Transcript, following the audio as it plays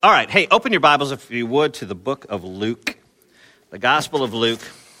All right, hey, open your Bibles, if you would, to the book of Luke, the Gospel of Luke.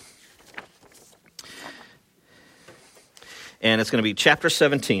 And it's going to be chapter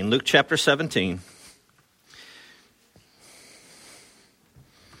 17, Luke chapter 17.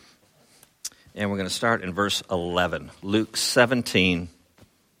 And we're going to start in verse 11. Luke 17,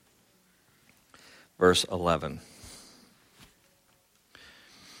 verse 11.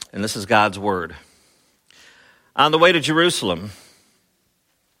 And this is God's word. On the way to Jerusalem,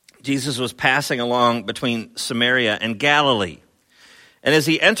 Jesus was passing along between Samaria and Galilee. And as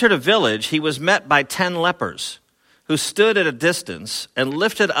he entered a village, he was met by 10 lepers who stood at a distance and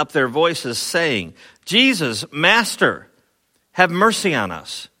lifted up their voices, saying, "Jesus, Master, have mercy on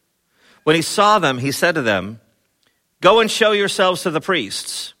us." When he saw them, he said to them, "Go and show yourselves to the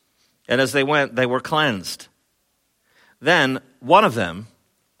priests." And as they went, they were cleansed. Then one of them,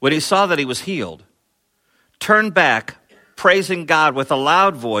 when he saw that he was healed, turned back, praising God with a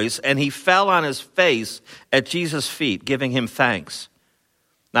loud voice, and he fell on his face at Jesus' feet, giving him thanks.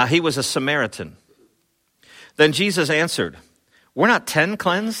 Now he was a Samaritan. Then Jesus answered, "Were not 10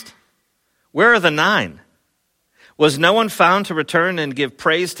 cleansed? Where are the 9? Was no one found to return and give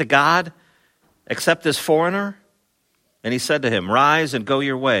praise to God except this foreigner?" And he said to him, "Rise and go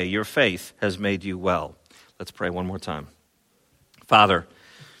your way. Your faith has made you well." Let's pray one more time. Father,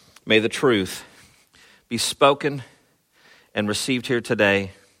 may the truth be spoken and received here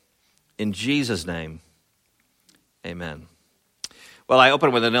today. In Jesus' name, amen. Well, I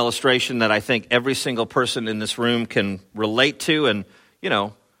open with an illustration that I think every single person in this room can relate to and,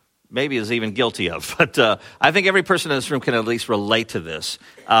 maybe is even guilty of. But I think every person in this room can at least relate to this.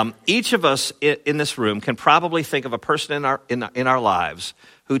 Each of us in this room can probably think of a person in our lives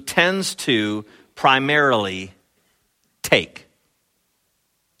who tends to primarily take.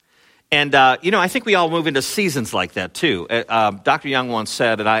 And, I think we all move into seasons like that, too. Dr. Young once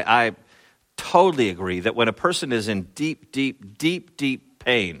said, and I totally agree, that when a person is in deep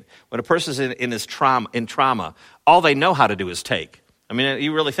pain, when a person is in trauma, all they know how to do is take. I mean,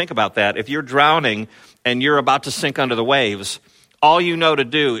 you really think about that. If you're drowning and you're about to sink under the waves, all you know to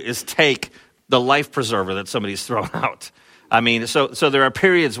do is take the life preserver that somebody's thrown out. I mean, so there are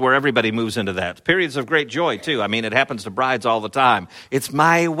periods where everybody moves into that. Periods of great joy, too. I mean, it happens to brides all the time. It's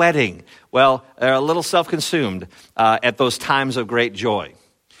my wedding. Well, they're a little self-consumed at those times of great joy.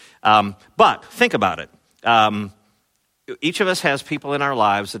 But think about it. Each of us has people in our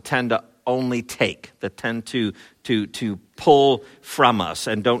lives that tend to only take, that tend to pull from us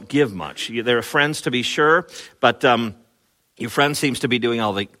and don't give much. There are friends, to be sure, but your friend seems to be doing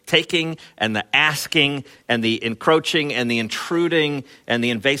all the taking and the asking and the encroaching and the intruding and the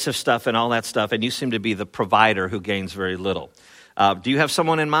invasive stuff and all that stuff, and you seem to be the provider who gains very little. Do you have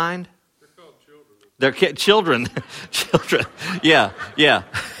someone in mind? They're called children. They're children. Children. Yeah.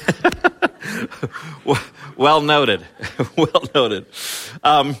 Well noted. Well noted.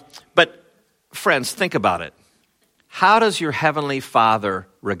 But friends, think about it. How does your Heavenly Father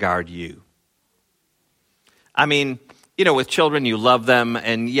regard you? I mean, with children, you love them,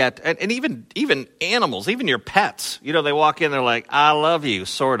 and yet, and even animals, even your pets, they walk in, they're like, "I love you,"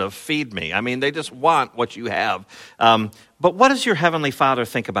 sort of, feed me. I mean, they just want what you have. But what does your Heavenly Father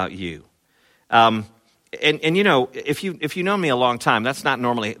think about you? If you know me a long time, that's not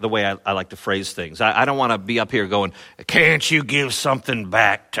normally the way I like to phrase things. I don't want to be up here going, "Can't you give something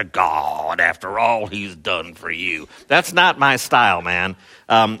back to God after all He's done for you?" That's not my style, man.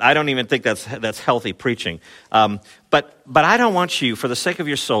 I don't even think that's healthy preaching. But I don't want you, for the sake of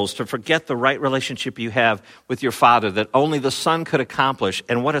your souls, to forget the right relationship you have with your Father that only the Son could accomplish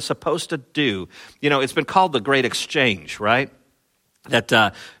and what it's supposed to do. It's been called the Great Exchange, right? That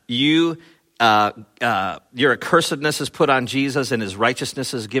your accursedness is put on Jesus and his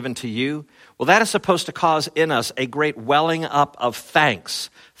righteousness is given to you. Well, that is supposed to cause in us a great welling up of thanks.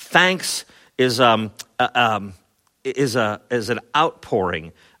 Thanks is an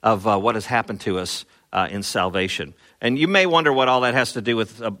outpouring of what has happened to us in salvation. And you may wonder what all that has to do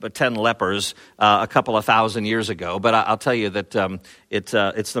with 10 lepers a couple of thousand years ago, but I'll tell you that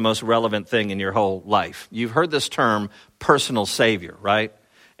it's the most relevant thing in your whole life. You've heard this term, personal savior, right?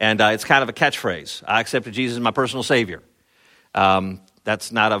 And it's kind of a catchphrase. I accepted Jesus as my personal savior.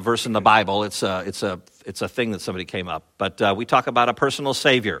 That's not a verse in the Bible. It's a thing that somebody came up. But we talk about a personal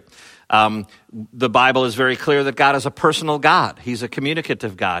savior. The Bible is very clear that God is a personal God. He's a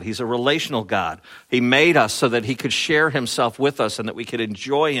communicative God. He's a relational God. He made us so that he could share himself with us and that we could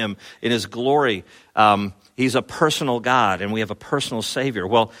enjoy him in his glory. He's a personal God, and we have a personal Savior.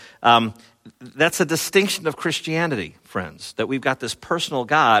 Well, that's a distinction of Christianity, friends, that we've got this personal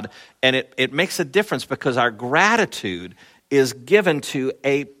God, and it makes a difference because our gratitude is given to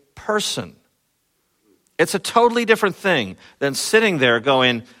a person. It's a totally different thing than sitting there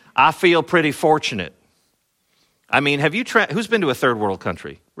going, I feel pretty fortunate. I mean, who's been to a third world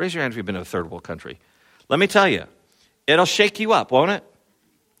country? Raise your hand if you've been to a third world country. Let me tell you, it'll shake you up, won't it?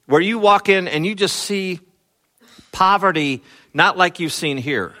 Where you walk in and you just see poverty, not like you've seen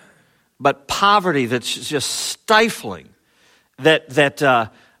here, but poverty that's just stifling, where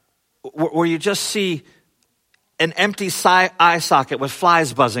you just see an empty eye socket with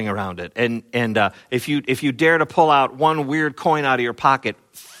flies buzzing around it. And if you dare to pull out one weird coin out of your pocket,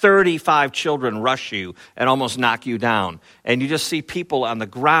 35 children rush you and almost knock you down. And you just see people on the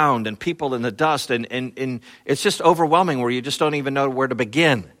ground and people in the dust. And it's just overwhelming where you just don't even know where to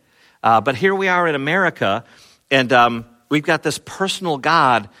begin. But here we are in America, and we've got this personal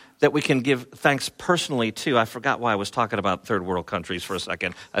God that we can give thanks personally to. I forgot why I was talking about third world countries for a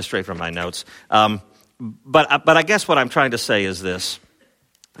second. I strayed from my notes. But I guess what I'm trying to say is this,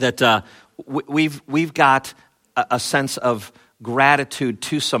 that we've got a sense of gratitude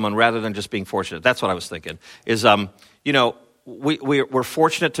to someone rather than just being fortunate. That's what I was thinking, is, we're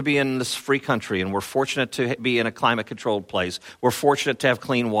fortunate to be in this free country, and we're fortunate to be in a climate-controlled place. We're fortunate to have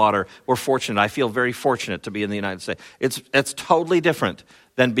clean water. We're fortunate. I feel very fortunate to be in the United States. It's totally different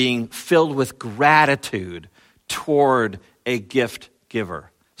than being filled with gratitude toward a gift giver.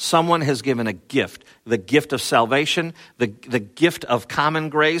 Someone has given a gift, the gift of salvation, the gift of common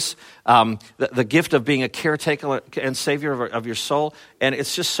grace, the gift of being a caretaker and savior of your soul. And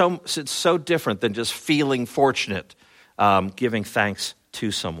it's just so different than just feeling fortunate, giving thanks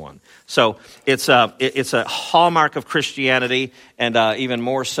to someone. So it's a hallmark of Christianity, and even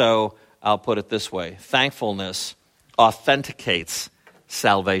more so, I'll put it this way: thankfulness authenticates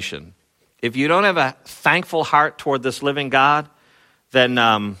salvation. If you don't have a thankful heart toward this living God, then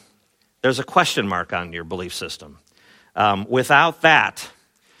there's a question mark on your belief system. Without that,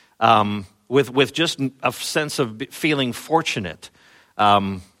 with just a sense of feeling fortunate,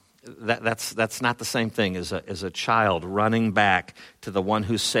 that's not the same thing as a child running back to the one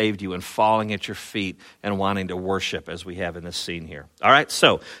who saved you and falling at your feet and wanting to worship, as we have in this scene here. All right,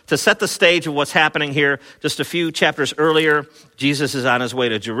 so to set the stage of what's happening here, just a few chapters earlier, Jesus is on his way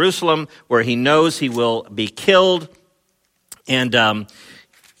to Jerusalem, where he knows he will be killed. And, where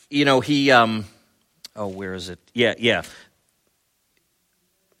is it? Yeah.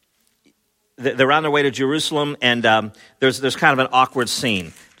 They're on their way to Jerusalem, and there's kind of an awkward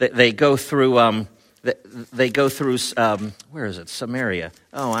scene. They go through, where is it? Samaria.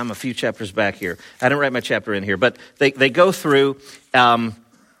 Oh, I'm a few chapters back here. I didn't write my chapter in here, but they go through, and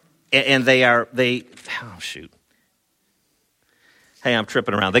oh, shoot. Hey, I'm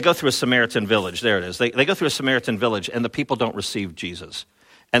tripping around. They go through a Samaritan village. There it is. They go through a Samaritan village, and the people don't receive Jesus.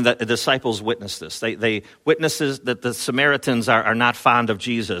 And the disciples witness this. They witness that the Samaritans are not fond of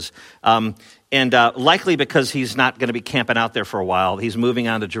Jesus. And likely because he's not going to be camping out there for a while. He's moving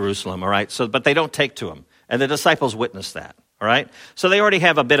on to Jerusalem, all right? But they don't take to him. And the disciples witness that, all right? So they already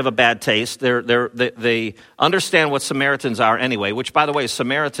have a bit of a bad taste. They understand what Samaritans are anyway, which, by the way,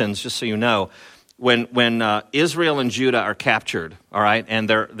 Samaritans, just so you know, when Israel and Judah are captured, all right, and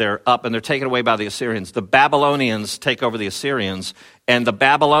they're up and they're taken away by the Assyrians, the Babylonians take over the Assyrians, and the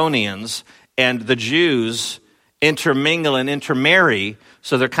Babylonians and the Jews intermingle and intermarry,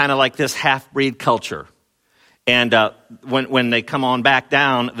 so they're kind of like this half-breed culture. And when they come on back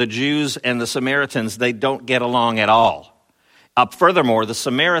down, the Jews and the Samaritans, they don't get along at all. Furthermore, the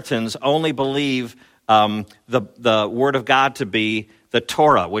Samaritans only believe the Word of God to be the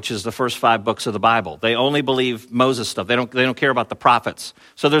Torah, which is the first 5 books of the Bible. They only believe Moses stuff. They don't care about the prophets.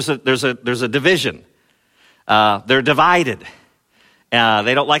 So there's a division. They're divided.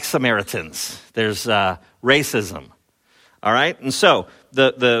 They don't like Samaritans. There's racism. All right? And so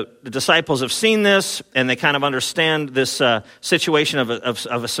the disciples have seen this, and they kind of understand this situation of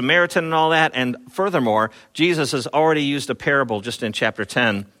a Samaritan and all that. And furthermore, Jesus has already used a parable just in chapter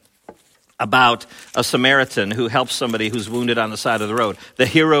 10 about a Samaritan who helps somebody who's wounded on the side of the road. The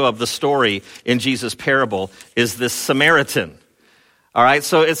hero of the story in Jesus' parable is this Samaritan. All right,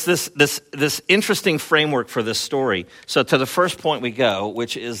 so it's this interesting framework for this story. So to the first point we go,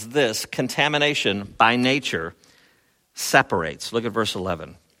 which is this: contamination by nature separates. Look at verse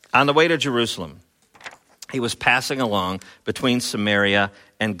 11. On the way to Jerusalem, he was passing along between Samaria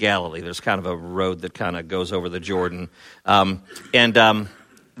and Galilee. There's kind of a road that kind of goes over the Jordan.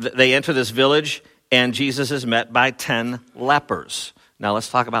 They enter this village, and Jesus is met by 10 lepers. Now let's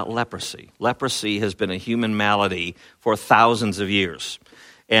talk about leprosy. Leprosy has been a human malady for thousands of years.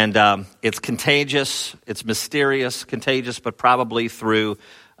 And it's contagious, it's mysterious, contagious, but probably through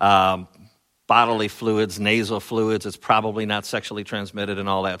by bodily fluids, nasal fluids. It's probably not sexually transmitted and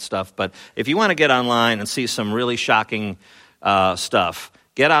all that stuff. But if you want to get online and see some really shocking stuff,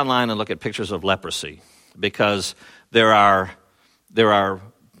 get online and look at pictures of leprosy, because there are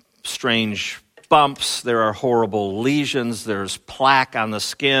strange bumps, there are horrible lesions, there's plaque on the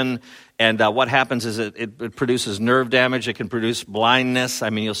skin, and what happens is it produces nerve damage. It can produce blindness. I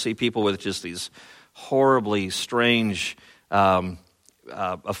mean, you'll see people with just these horribly strange,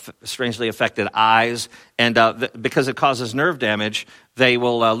 strangely affected eyes, and because it causes nerve damage, they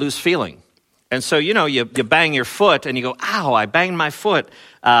will lose feeling. And so, you bang your foot, and you go, ow, I banged my foot,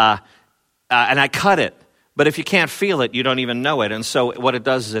 and I cut it. But if you can't feel it, you don't even know it. And so what it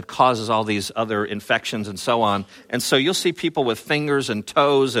does is it causes all these other infections and so on. And so you'll see people with fingers and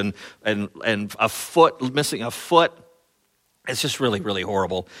toes and a foot, missing a foot. It's just really, really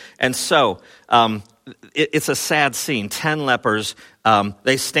horrible. And so it's a sad scene. 10 lepers,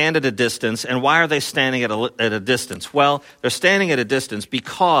 they stand at a distance. And why are they standing at a distance? Well, they're standing at a distance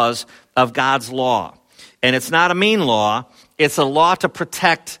because of God's law. And it's not a mean law. It's a law to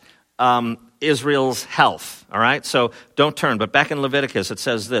protect Israel's health, all right? So don't turn. But back in Leviticus, it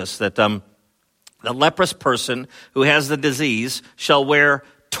says this, that the leprous person who has the disease shall wear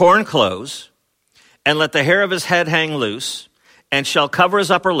torn clothes and let the hair of his head hang loose and shall cover his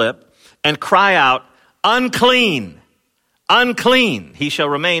upper lip and cry out, unclean, unclean. He shall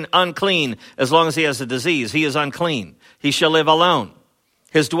remain unclean as long as he has the disease. He is unclean. He shall live alone.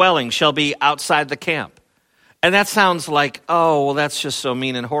 His dwelling shall be outside the camp. And that sounds like, oh, well, that's just so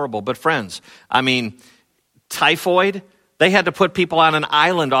mean and horrible. But friends, I mean, typhoid, they had to put people on an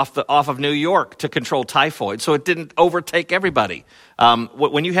island off of New York to control typhoid, so it didn't overtake everybody.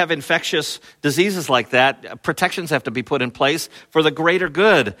 When you have infectious diseases like that, protections have to be put in place for the greater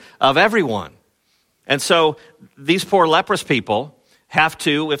good of everyone. And so these poor leprous people have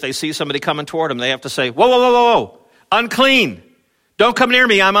to, if they see somebody coming toward them, they have to say, whoa, whoa, whoa, whoa, whoa, unclean. Don't come near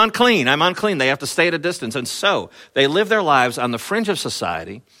me, I'm unclean, I'm unclean. They have to stay at a distance. And so they live their lives on the fringe of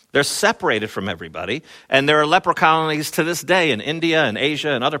society. They're separated from everybody. And there are leper colonies to this day in India and Asia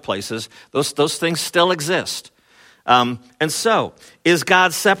and other places. Those things still exist. And so, is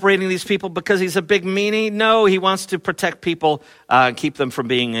God separating these people because he's a big meanie? No, he wants to protect people and keep them from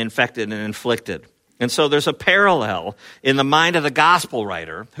being infected and inflicted. And so there's a parallel in the mind of the gospel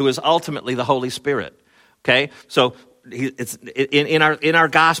writer, who is ultimately the Holy Spirit. Okay? So it's in our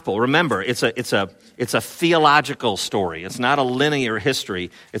gospel. Remember, it's a theological story. It's not a linear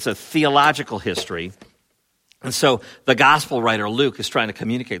history. It's a theological history. And so the gospel writer Luke is trying to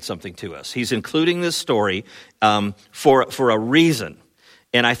communicate something to us. He's including this story for a reason,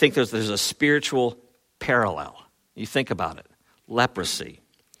 and I think there's a spiritual parallel. You think about it: leprosy.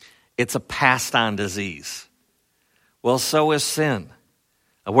 It's a passed-on disease. Well, so is sin.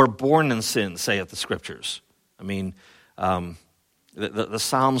 We're born in sin, saith the Scriptures. I mean, the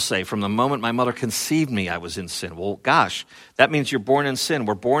Psalms say, from the moment my mother conceived me, I was in sin. Well, gosh, that means you're born in sin.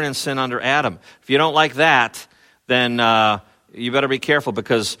 We're born in sin under Adam. If you don't like that, then you better be careful,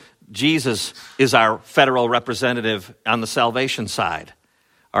 because Jesus is our federal representative on the salvation side.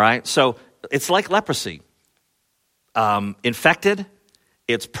 All right? So it's like leprosy. Infected,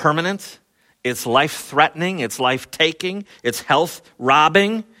 it's permanent, it's life-threatening, it's life-taking, it's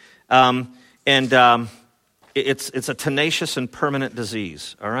health-robbing, It's a tenacious and permanent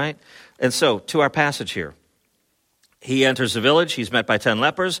disease, all right? And so, to our passage here. He enters the village. He's met by 10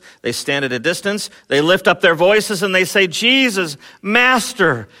 lepers. They stand at a distance. They lift up their voices and they say, Jesus,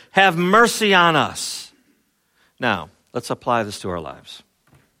 Master, have mercy on us. Now, let's apply this to our lives.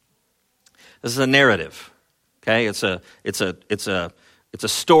 This is a narrative, okay? It's a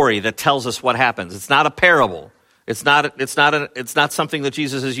story that tells us what happens. It's not a parable. It's not something that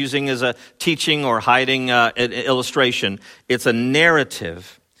Jesus is using as a teaching or hiding an illustration. It's a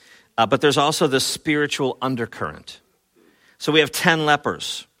narrative, but there's also this spiritual undercurrent. So we have 10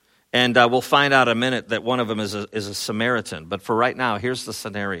 lepers, and we'll find out in a minute that one of them is a Samaritan. But for right now, here's the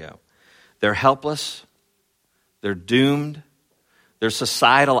scenario: they're helpless, they're doomed, they're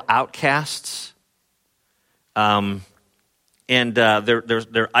societal outcasts. And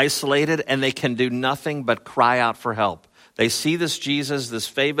they're isolated, and they can do nothing but cry out for help. They see this Jesus, this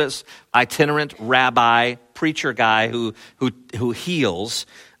famous itinerant rabbi, preacher guy who heals,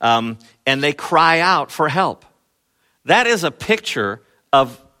 and they cry out for help. That is a picture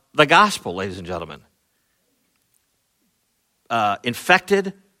of the gospel, ladies and gentlemen.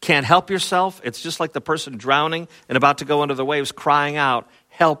 Infected, can't help yourself. It's just like the person drowning and about to go under the waves, crying out,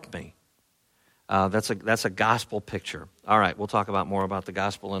 "Help me." That's a gospel picture. All right, we'll talk about more about the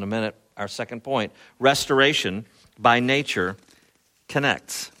gospel in a minute. Our second point: restoration by nature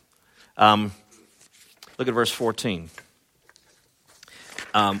connects. Look at verse 14.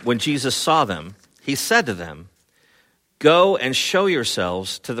 When Jesus saw them, he said to them, "Go and show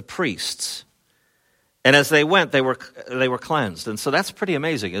yourselves to the priests." And as they went, they were cleansed. And so that's pretty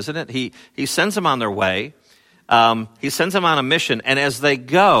amazing, isn't it? He sends them on their way. He sends them on a mission. And as they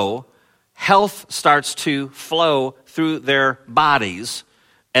go, health starts to flow through their bodies,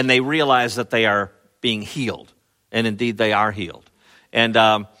 and they realize that they are being healed. And indeed, they are healed. And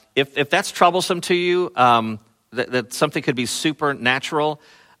if that's troublesome to you, that something could be supernatural,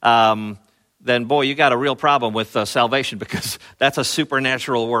 then boy, you got a real problem with salvation, because that's a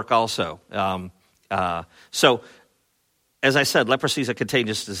supernatural work also. So, as I said, leprosy is a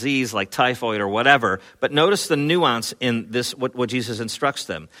contagious disease like typhoid or whatever, but notice the nuance in this, what Jesus instructs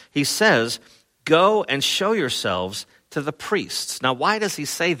them. He says, "Go and show yourselves to the priests." Now, why does he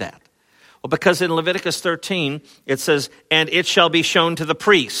say that? Well, because in Leviticus 13, it says, "And it shall be shown to the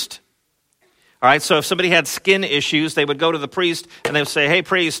priest." All right, so if somebody had skin issues, they would go to the priest and they would say, "Hey,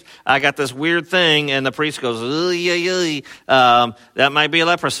 priest, I got this weird thing." And the priest goes, "That might be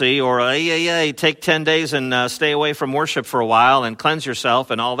leprosy," or "Take 10 days and stay away from worship for a while and cleanse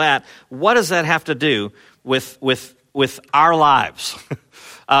yourself," and all that. What does that have to do with our lives?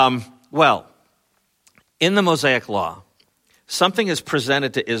 Well, in the Mosaic Law, something is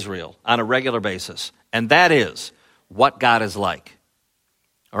presented to Israel on a regular basis, and that is what God is like.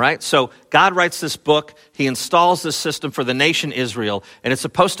 All right, so God writes this book, he installs this system for the nation Israel, and it's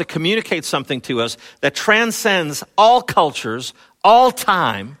supposed to communicate something to us that transcends all cultures, all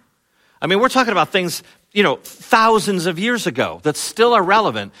time. I mean, we're talking about things, thousands of years ago that still are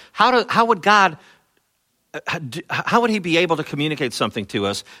relevant. How would he be able to communicate something to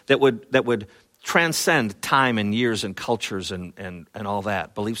us that would transcend time and years and cultures and all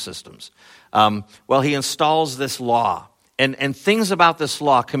that, belief systems? Well, he installs this law. And things about this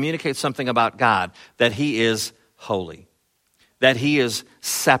law communicate something about God, that he is holy, that he is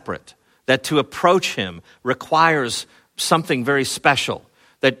separate, that to approach him requires something very special,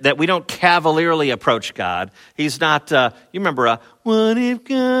 that we don't cavalierly approach God. He's not, you remember, "What if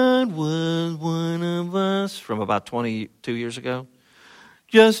God was one of us," from about 22 years ago?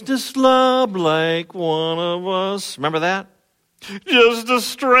 "Just a slob like one of us." Remember that? "Just a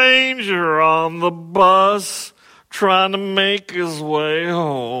stranger on the bus, trying to make his way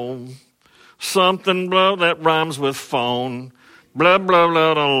home. Something blah that rhymes with phone. Blah, blah,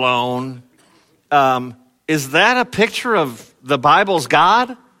 blah, alone." Is that a picture of the Bible's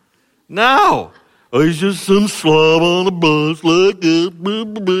God? No. "He's just some slob on a bus like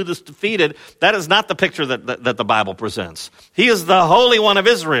this, just defeated." That is not the picture that the Bible presents. He is the Holy One of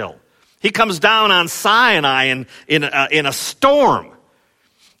Israel. He comes down on Sinai in a storm.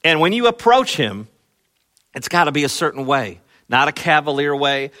 And when you approach him, it's got to be a certain way, not a cavalier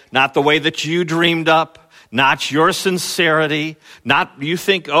way, not the way that you dreamed up, not your sincerity, not you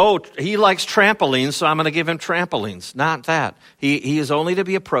think, "Oh, he likes trampolines, so I'm going to give him trampolines." Not that. He is only to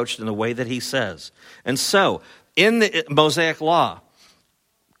be approached in the way that he says. And so, in the Mosaic Law,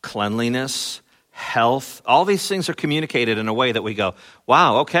 cleanliness, health, all these things are communicated in a way that we go,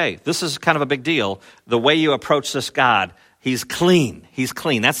 "Wow, okay, this is kind of a big deal. The way you approach this God, he's clean. He's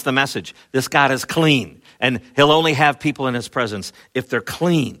clean." That's the message. This God is clean. And he'll only have people in his presence if they're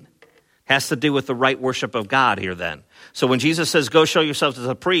clean. Has to do with the right worship of God here then. So when Jesus says, "Go show yourselves to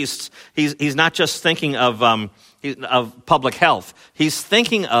the priests," he's not just thinking of public health. He's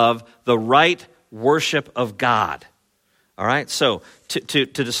thinking of the right worship of God. All right? So to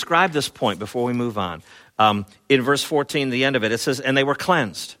describe this point before we move on, in verse 14, the end of it, it says, "And they were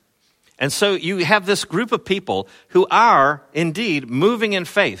cleansed." And so you have this group of people who are indeed moving in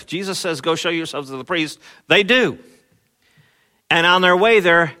faith. Jesus says, "Go show yourselves to the priest." They do. And on their way,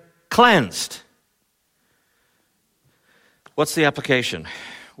 they're cleansed. What's the application?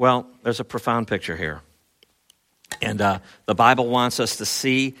 Well, there's a profound picture here. And the Bible wants us to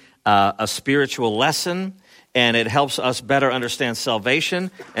see a spiritual lesson, and it helps us better understand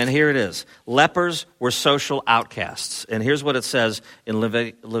salvation. And here it is. Lepers were social outcasts. And here's what it says in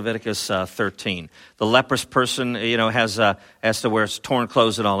Leviticus 13. The leprous person, has to wear torn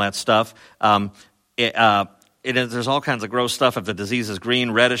clothes and all that stuff. There's all kinds of gross stuff. If the disease is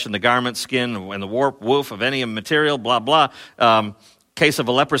green, reddish in the garment, skin, and the warp, woof of any material, blah, blah. Case of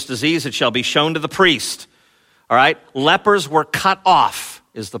a leprous disease, it shall be shown to the priest. All right? Lepers were cut off,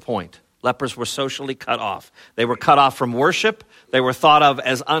 is the point. Lepers were socially cut off. They were cut off from worship. They were thought of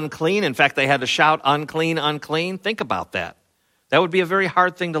as unclean. In fact, they had to shout, "Unclean, unclean." Think about that. That would be a very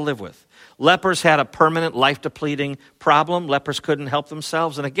hard thing to live with. Lepers had a permanent life-depleting problem. Lepers couldn't help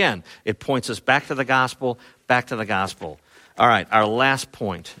themselves. And again, it points us back to the gospel, back to the gospel. All right, our last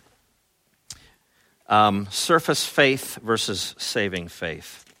point. surface faith versus saving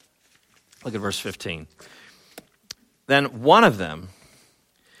faith. Look at verse 15. Then one of them,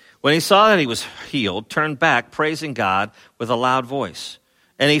 when he saw that he was healed, turned back, praising God with a loud voice.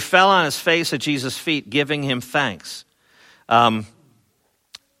 And he fell on his face at Jesus' feet, giving him thanks.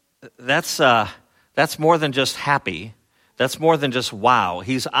 That's more than just happy. That's more than just wow.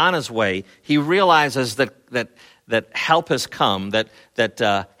 He's on his way. He realizes that help has come,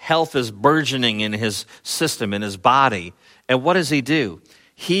 that health is burgeoning in his system, in his body. And what does he do?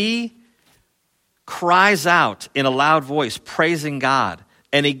 He cries out in a loud voice, praising God.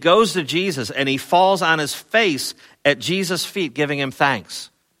 And he goes to Jesus and he falls on his face at Jesus' feet, giving him thanks.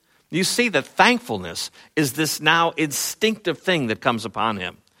 You see that thankfulness is this now instinctive thing that comes upon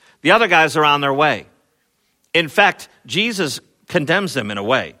him. The other guys are on their way. In fact, Jesus condemns them in a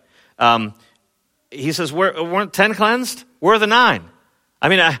way. He says, weren't 10 cleansed? Where are the 9? I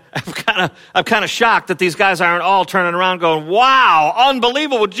mean, I'm kind of shocked that these guys aren't all turning around going, wow,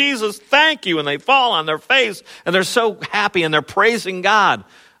 unbelievable, Jesus, thank you. And they fall on their face and they're so happy and they're praising God.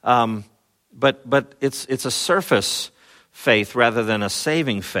 But it's a surface faith rather than a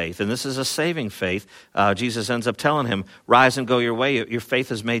saving faith. And this is a saving faith. Jesus ends up telling him, rise and go your way. Your faith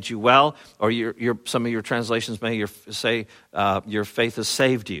has made you well. Or some of your translations may say, your faith has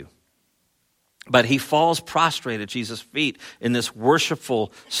saved you. But he falls prostrate at Jesus' feet in this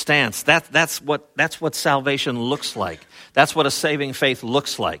worshipful stance. That's what salvation looks like. That's what a saving faith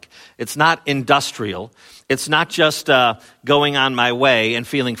looks like. It's not industrial. It's not just going on my way and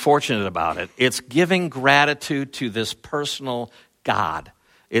feeling fortunate about it. It's giving gratitude to this personal God.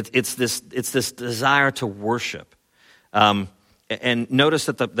 It's this desire to worship. And notice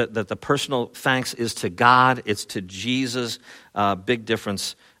that the personal thanks is to God. It's to Jesus. Big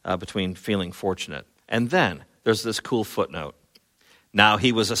difference between feeling fortunate. And then there's this cool footnote. Now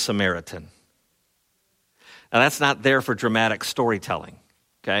he was a Samaritan. Now that's not there for dramatic storytelling.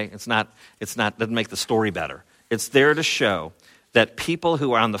 Okay? It's not doesn't make the story better. It's there to show that people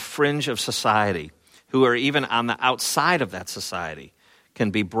who are on the fringe of society, who are even on the outside of that society, can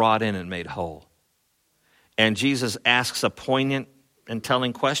be brought in and made whole. And Jesus asks a poignant and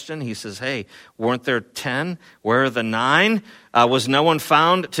telling question. He says, hey, weren't there 10? Where are the 9? Was no one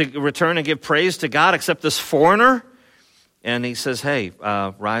found to return and give praise to God except this foreigner? And he says, hey,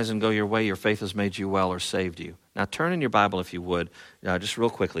 rise and go your way. Your faith has made you well or saved you. Now turn in your Bible, if you would, just real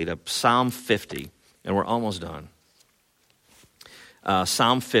quickly to Psalm 50, and we're almost done.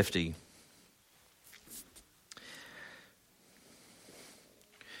 Psalm 50.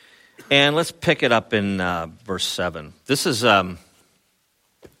 And let's pick it up in verse 7. This is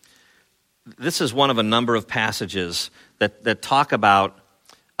one of a number of passages that talk about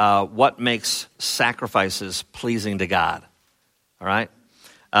what makes sacrifices pleasing to God. All right?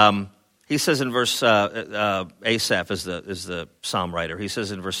 He says in verse, Asaph is the psalm writer. He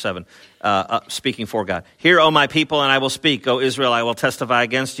says in verse 7, speaking for God, hear, O my people, and I will speak. O Israel, I will testify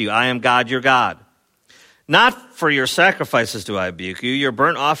against you. I am God, your God. Not for your sacrifices do I rebuke you. Your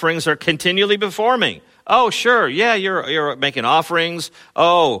burnt offerings are continually before me. Oh, sure. Yeah, you're making offerings.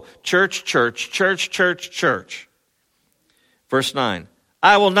 Oh, church. Verse 9.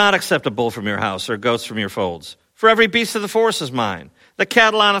 I will not accept a bull from your house or goats from your folds. For every beast of the forest is mine. The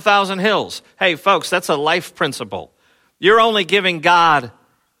cattle on 1,000 hills. Hey, folks, that's a life principle. You're only giving God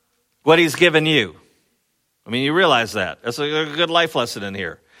what he's given you. I mean, you realize that. That's a good life lesson in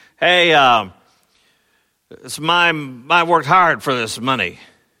here. Hey, it's I worked hard for this money.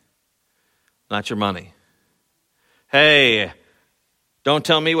 Not your money. Hey, don't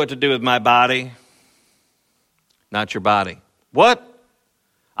tell me what to do with my body. Not your body. What?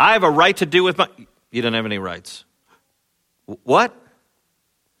 I have a right to do with my... You don't have any rights. What?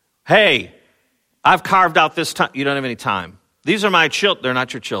 Hey, I've carved out this time. You don't have any time. These are my children. They're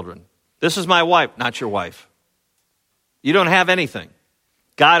not your children. This is my wife, not your wife. You don't have anything.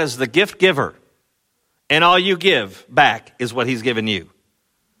 God is the gift giver. And all you give back is what he's given you.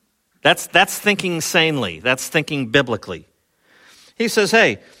 That's thinking sanely. That's thinking biblically. He says,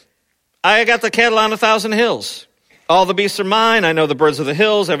 hey, I got the cattle on 1,000 hills. All the beasts are mine. I know the birds of the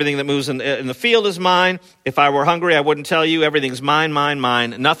hills. Everything that moves in the field is mine. If I were hungry, I wouldn't tell you. Everything's mine, mine,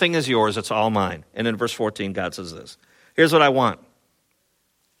 mine. Nothing is yours. It's all mine. And in verse 14, God says this. Here's what I want.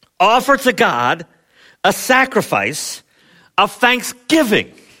 Offer to God a sacrifice of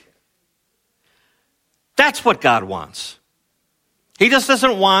thanksgiving. That's what God wants. He just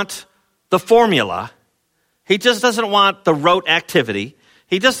doesn't want the formula. He just doesn't want the rote activity.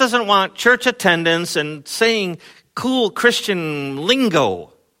 He just doesn't want church attendance and saying cool Christian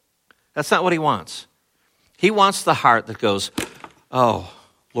lingo. That's not what he wants. He wants the heart that goes, oh,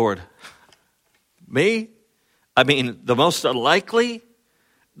 Lord, Me? I mean, the most unlikely,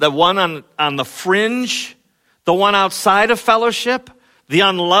 the one on the fringe, the one outside of fellowship, the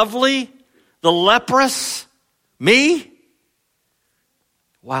unlovely, the leprous. Me?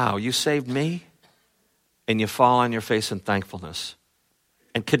 Wow, you saved me? And you fall on your face in thankfulness.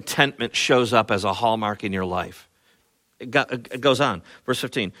 And contentment shows up as a hallmark in your life. It goes on. Verse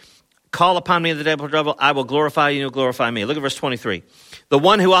 15. Call upon me in the day of trouble. I will glorify you and you'll glorify me. Look at verse 23. The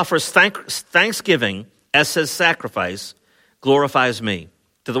one who offers thanksgiving as his sacrifice glorifies me.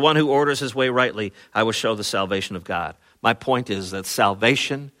 To the one who orders his way rightly, I will show the salvation of God. My point is that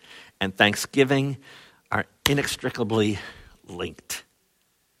salvation and thanksgiving are inextricably linked.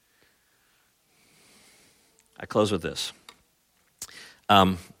 I close with this.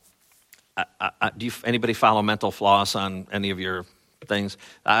 Anybody follow mental floss on any of your things?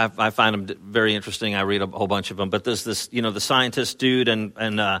 I find them very interesting. I read a whole bunch of them. But there's this, the scientist dude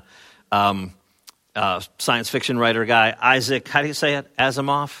and science fiction writer guy, Isaac, how do you say it?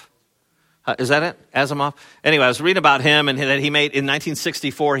 Asimov? Is that it? Asimov? Anyway, I was reading about him and that he made, in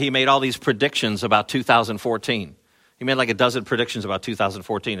 1964, he made all these predictions about 2014. He made like a dozen predictions about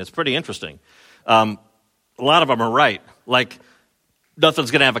 2014. It's pretty interesting. A lot of them are right. Like,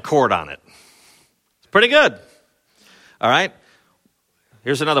 nothing's going to have a cord on it. It's pretty good. All right?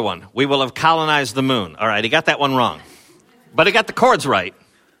 Here's another one. We will have colonized the moon. All right, he got that one wrong. But he got the chords right.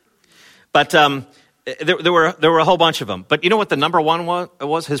 But there were a whole bunch of them. But you know what the number one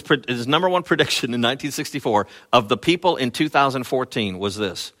was? His number one prediction in 1964 of the people in 2014 was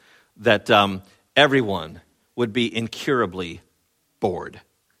this, that everyone would be incurably bored.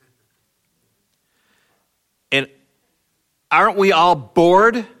 And aren't we all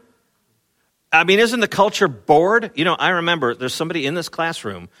bored? I mean, isn't the culture bored? I remember there's somebody in this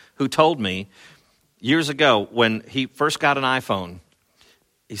classroom who told me years ago when he first got an iPhone,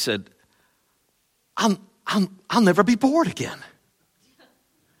 he said, I'll never be bored again.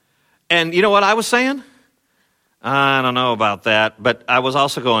 And you know what I was saying? I don't know about that, but I was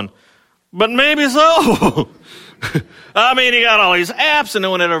also going, but maybe so. I mean, you got all these apps, and no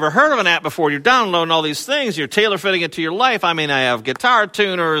one had ever heard of an app before. You're downloading all these things. You're tailor-fitting it to your life. I mean, I have guitar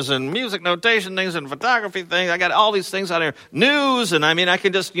tuners and music notation things and photography things. I got all these things out there. News, and I mean, I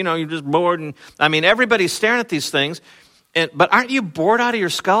can just, you're just bored. And I mean, everybody's staring at these things. But aren't you bored out of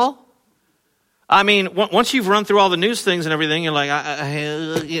your skull? I mean, once you've run through all the news things and everything, you're like,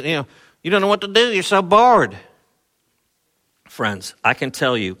 you don't know what to do. You're so bored. Friends, I can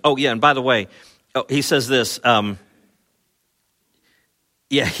tell you. Oh, yeah, and by the way, he says this.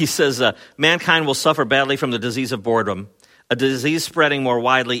 He says, mankind will suffer badly from the disease of boredom, a disease spreading more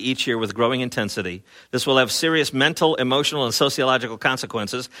widely each year with growing intensity. This will have serious mental, emotional, and sociological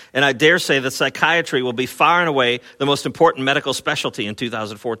consequences, and I dare say that psychiatry will be far and away the most important medical specialty in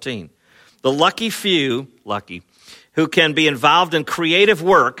 2014. The lucky few, who can be involved in creative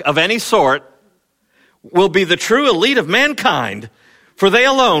work of any sort will be the true elite of mankind, for they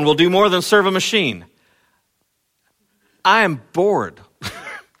alone will do more than serve a machine. I am bored.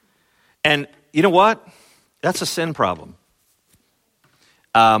 And you know what? That's a sin problem.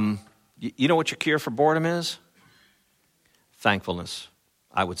 You know what your cure for boredom is? Thankfulness,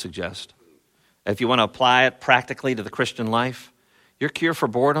 I would suggest. If you want to apply it practically to the Christian life, your cure for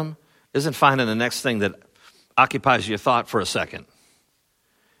boredom isn't finding the next thing that occupies your thought for a second.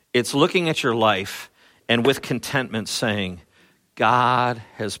 It's looking at your life and with contentment saying, God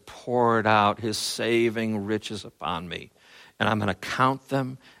has poured out his saving riches upon me. And I'm going to count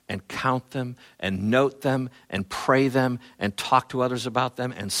them and note them and pray them and talk to others about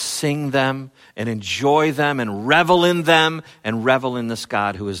them and sing them and enjoy them and revel in them and revel in this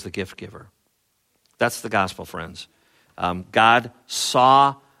God who is the gift giver. That's the gospel, friends. God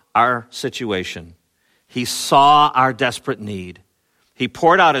saw our situation. He saw our desperate need. He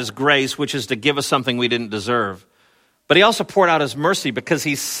poured out his grace, which is to give us something we didn't deserve. But he also poured out his mercy because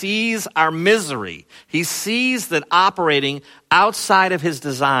he sees our misery. He sees that operating outside of his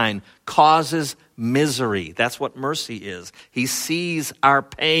design causes misery. That's what mercy is. He sees our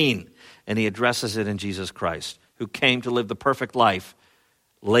pain, and he addresses it in Jesus Christ, who came to live the perfect life,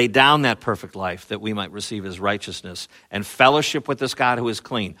 lay down that perfect life that we might receive his righteousness and fellowship with this God who is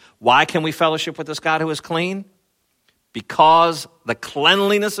clean. Why can we fellowship with this God who is clean? Because the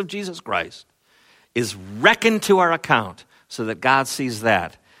cleanliness of Jesus Christ is reckoned to our account so that God sees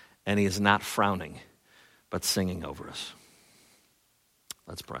that and he is not frowning but singing over us.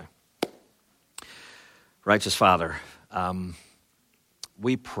 Let's pray. Righteous Father,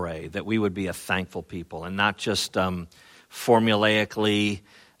 we pray that we would be a thankful people and not just formulaically,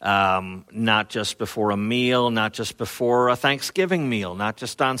 not just before a meal, not just before a Thanksgiving meal, not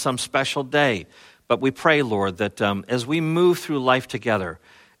just on some special day, But we pray, Lord, that as we move through life together,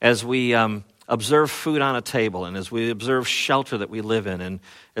 as we observe food on a table, and as we observe shelter that we live in, and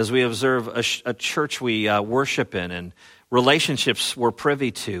as we observe a church we worship in, and relationships we're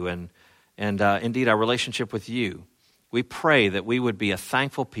privy to, and indeed our relationship with you, we pray that we would be a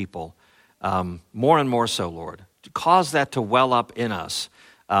thankful people, more and more so, Lord. Cause that to well up in us.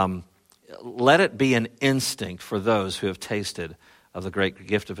 Let it be an instinct for those who have tasted of the great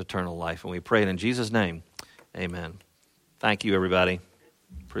gift of eternal life. And we pray it in Jesus' name. Amen. Thank you, everybody.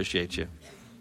 Appreciate you.